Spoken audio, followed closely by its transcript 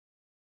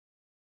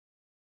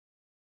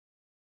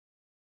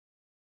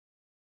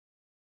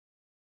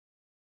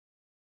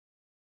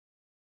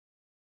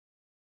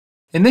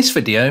In this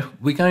video,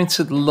 we're going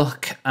to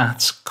look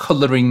at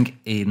colouring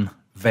in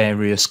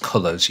various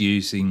colours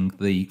using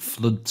the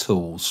flood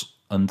tools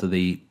under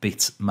the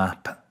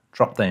bitmap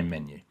drop-down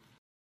menu.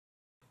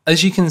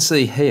 As you can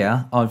see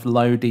here, I've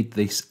loaded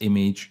this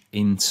image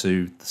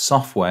into the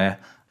software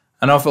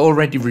and I've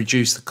already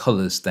reduced the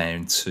colours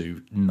down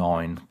to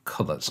 9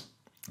 colours.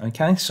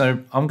 Okay, so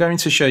I'm going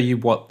to show you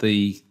what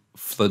the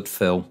flood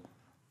fill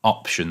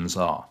options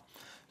are.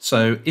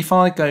 So if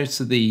I go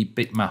to the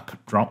bitmap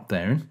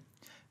drop-down,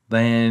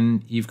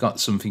 then you've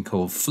got something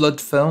called flood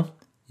fill,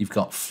 you've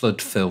got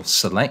flood fill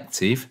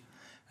selective,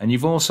 and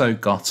you've also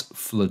got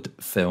flood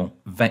fill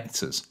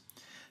vectors.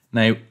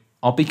 Now,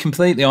 I'll be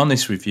completely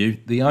honest with you,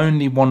 the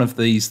only one of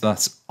these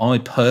that I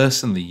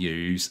personally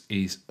use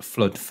is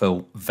flood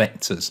fill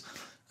vectors.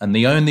 And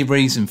the only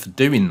reason for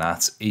doing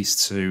that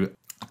is to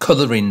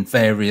colour in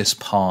various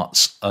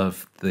parts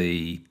of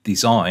the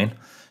design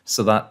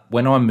so that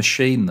when I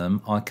machine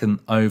them, I can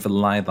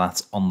overlay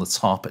that on the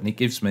top and it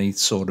gives me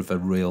sort of a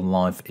real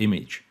life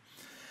image.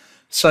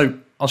 So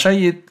I'll show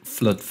you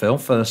flood fill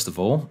first of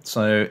all.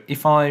 So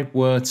if I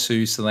were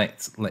to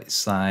select, let's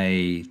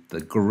say, the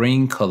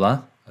green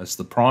colour as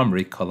the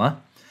primary colour,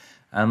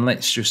 and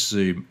let's just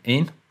zoom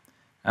in,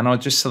 and I'll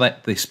just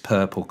select this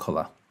purple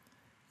colour.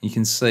 You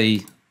can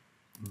see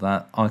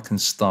that I can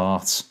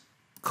start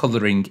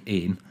colouring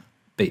in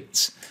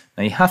bits.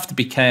 Now you have to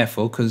be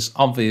careful because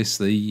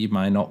obviously you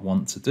may not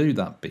want to do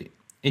that bit.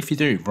 If you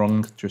do it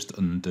wrong, just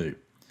undo.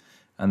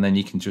 And then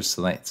you can just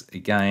select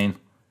again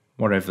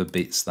whatever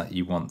bits that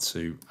you want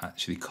to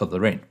actually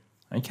colour in.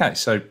 Okay,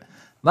 so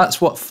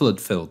that's what flood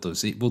fill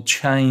does. It will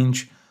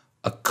change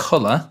a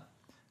colour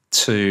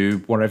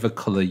to whatever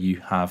colour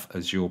you have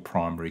as your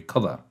primary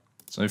colour.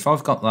 So if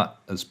I've got that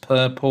as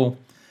purple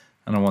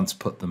and I want to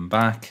put them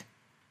back,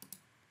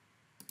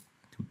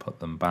 I can put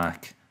them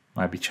back,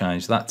 maybe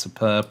change that to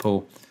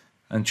purple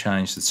and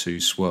change the 2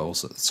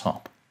 swirls at the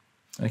top.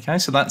 Okay,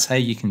 so that's how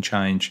you can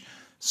change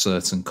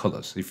certain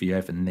colours if you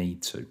ever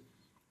need to.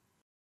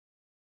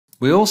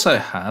 We also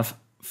have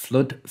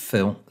flood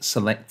fill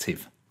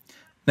selective.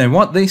 Now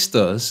what this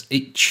does,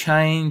 it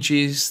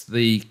changes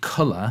the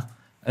colour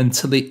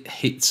until it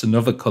hits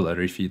another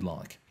colour if you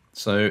like.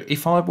 So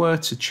if I were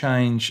to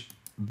change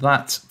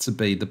that to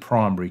be the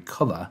primary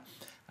colour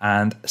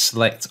and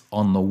select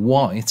on the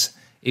white,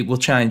 it will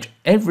change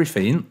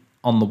everything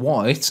on the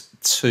white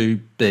to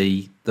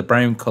be the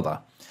brown colour,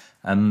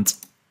 and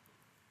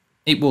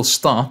it will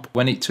stop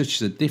when it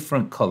touches a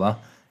different colour.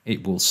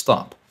 It will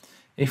stop.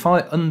 If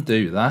I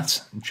undo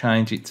that and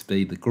change it to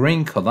be the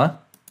green colour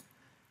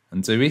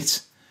and do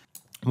it,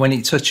 when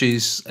it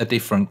touches a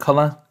different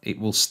colour, it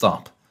will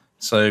stop.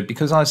 So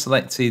because I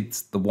selected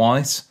the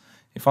white,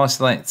 if I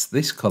select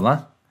this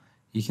colour,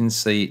 you can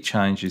see it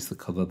changes the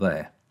colour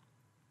there.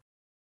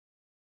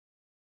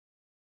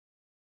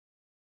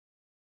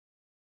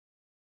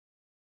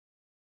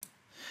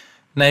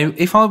 Now,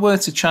 if I were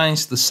to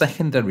change the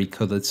secondary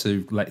colour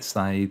to, let's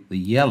say, the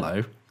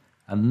yellow,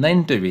 and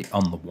then do it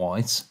on the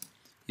white,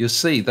 you'll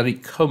see that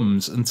it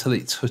comes until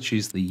it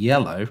touches the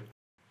yellow.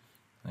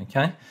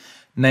 Okay.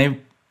 Now,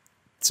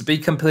 to be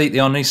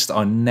completely honest,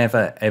 I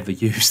never ever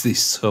use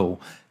this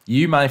tool.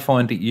 You may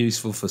find it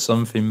useful for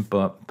something,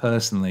 but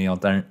personally, I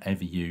don't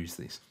ever use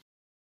this.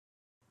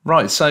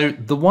 Right, so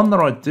the one that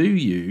I do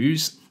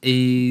use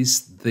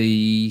is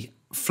the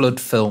flood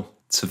fill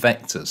to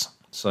vectors.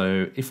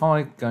 So if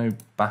I go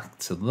back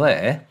to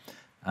there,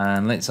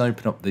 and let's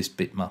open up this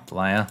bitmap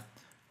layer,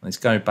 let's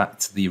go back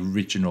to the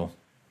original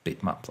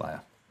bitmap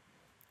layer,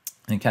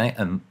 okay,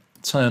 and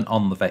turn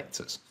on the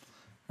vectors.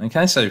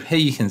 Okay, so here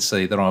you can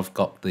see that I've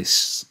got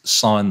this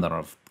sign that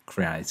I've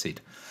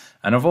created,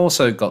 and I've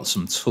also got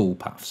some tool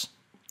paths.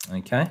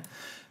 Okay,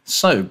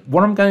 so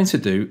what I'm going to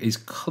do is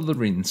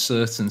colour in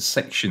certain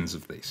sections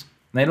of this.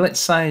 Now let's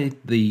say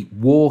the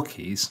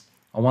walkies,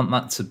 I want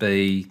that to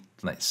be,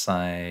 let's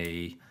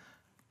say,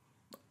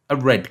 a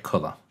red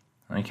colour.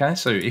 Okay,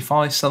 so if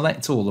I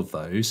select all of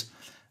those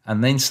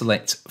and then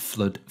select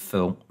flood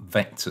fill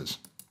vectors,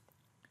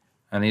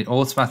 and it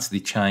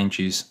automatically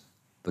changes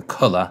the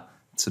colour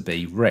to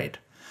be red.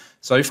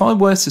 So if I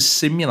were to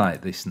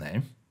simulate this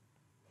now,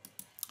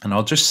 and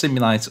I'll just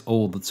simulate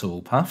all the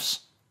toolpaths,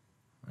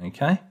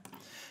 okay,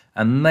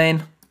 and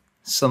then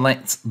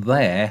select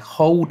there,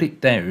 hold it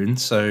down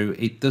so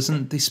it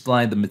doesn't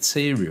display the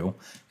material,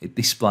 it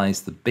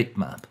displays the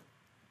bitmap.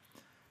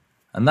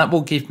 And that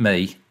will give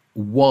me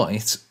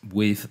white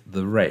with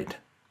the red.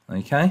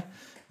 Okay,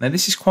 now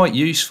this is quite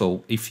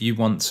useful if you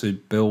want to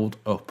build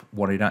up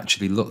what it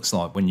actually looks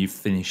like when you've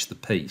finished the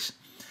piece.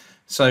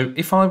 So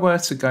if I were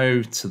to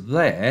go to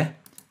there,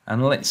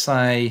 and let's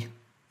say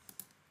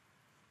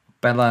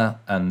Bella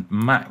and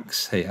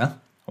Max here,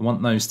 I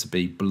want those to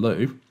be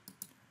blue,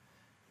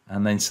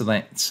 and then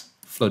select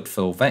flood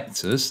fill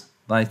vectors,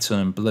 they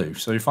turn blue.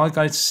 So if I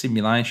go to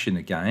simulation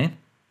again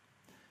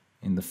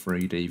in the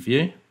 3D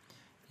view,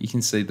 you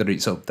can see that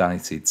it's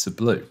updated to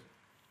blue.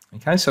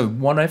 Okay, so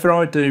whatever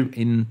I do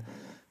in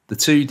the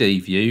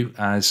 2D view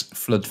as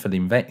flood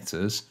filling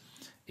vectors,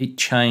 it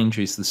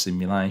changes the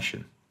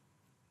simulation.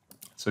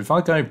 So if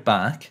I go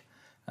back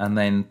and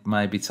then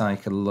maybe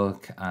take a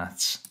look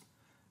at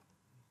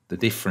the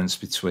difference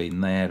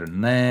between there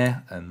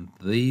and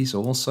these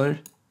also,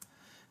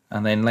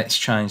 and then let's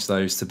change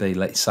those to be,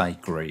 let's say,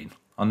 green.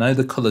 I know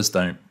the colours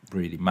don't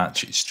really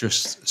match, it's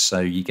just so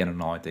you get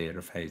an idea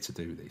of how to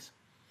do this.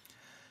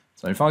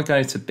 So if I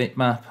go to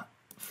bitmap,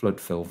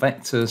 flood fill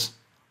vectors,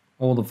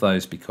 all of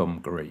those become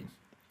green.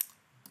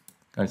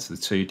 Go to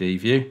the 2D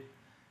view,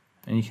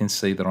 and you can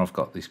see that I've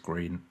got this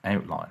green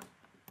outline.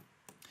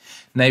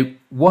 Now,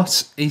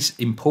 what is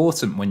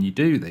important when you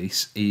do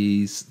this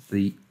is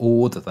the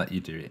order that you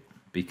do it,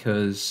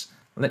 because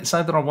let's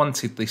say that I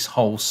wanted this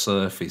whole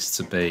surface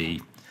to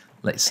be,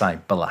 let's say,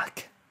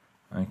 black.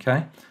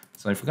 Okay,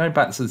 so if we go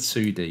back to the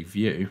 2D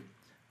view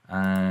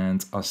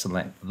and I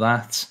select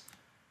that,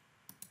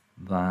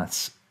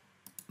 because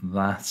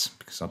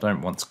I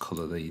don't want to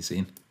colour these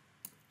in.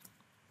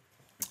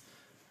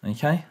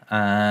 Okay,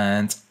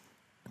 and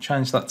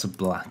change that to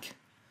black,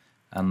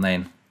 and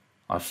then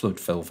I flood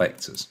fill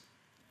vectors.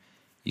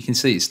 You can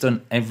see it's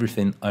done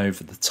everything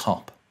over the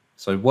top.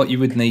 So what you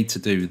would need to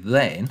do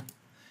then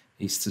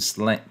is to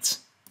select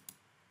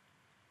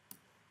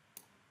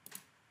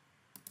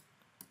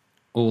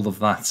all of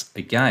that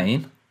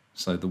again.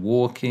 So the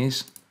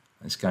walkies,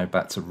 let's go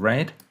back to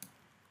red,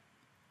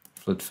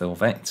 flood fill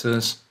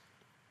vectors,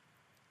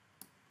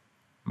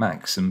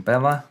 Max and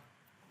Bella.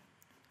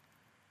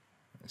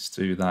 Let's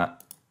do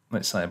that,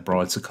 let's say a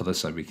brighter colour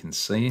so we can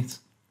see it.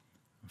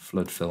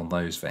 Flood fill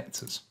those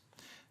vectors.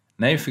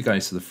 Now if we go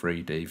to the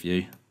 3D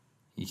view,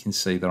 you can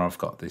see that I've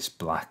got this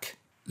black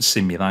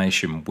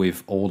simulation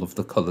with all of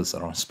the colours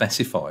that are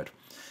specified.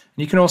 And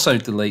you can also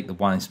delete the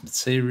waste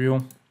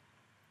material,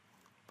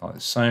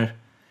 like so,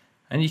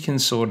 and you can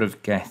sort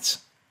of get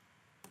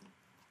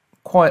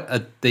quite a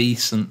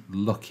decent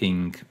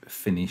looking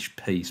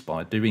finished piece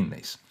by doing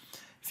this.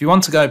 If you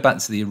want to go back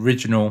to the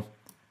original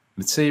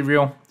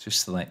material,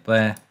 just select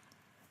there,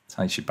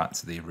 takes you back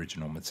to the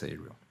original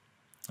material.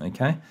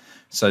 Okay,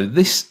 so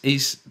this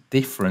is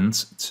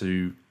different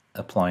to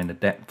applying a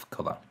depth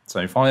color. So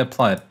if I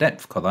apply a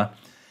depth color,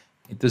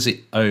 it does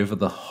it over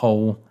the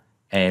whole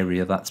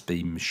area that's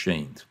been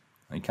machined.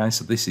 Okay,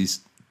 so this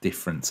is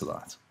different to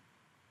that.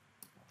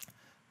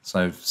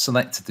 So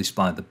select to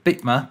display the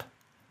bitmap,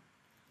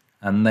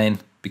 and then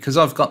because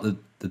I've got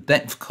the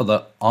depth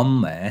color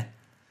on there,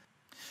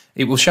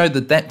 it will show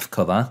the depth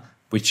color,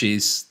 which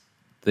is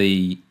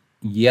the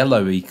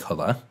yellowy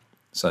color.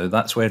 So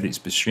that's where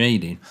it's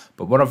machining.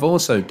 But what I've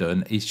also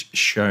done is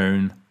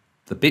shown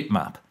the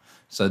bitmap.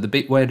 So the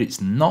bit where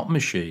it's not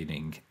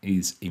machining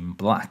is in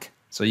black.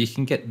 So you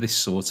can get this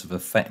sort of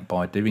effect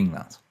by doing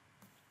that.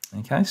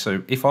 Okay,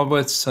 so if I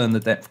were to turn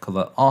the depth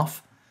color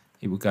off,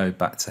 it will go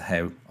back to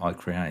how I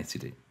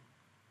created it.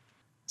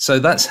 So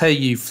that's how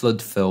you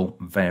flood fill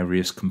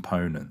various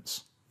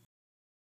components.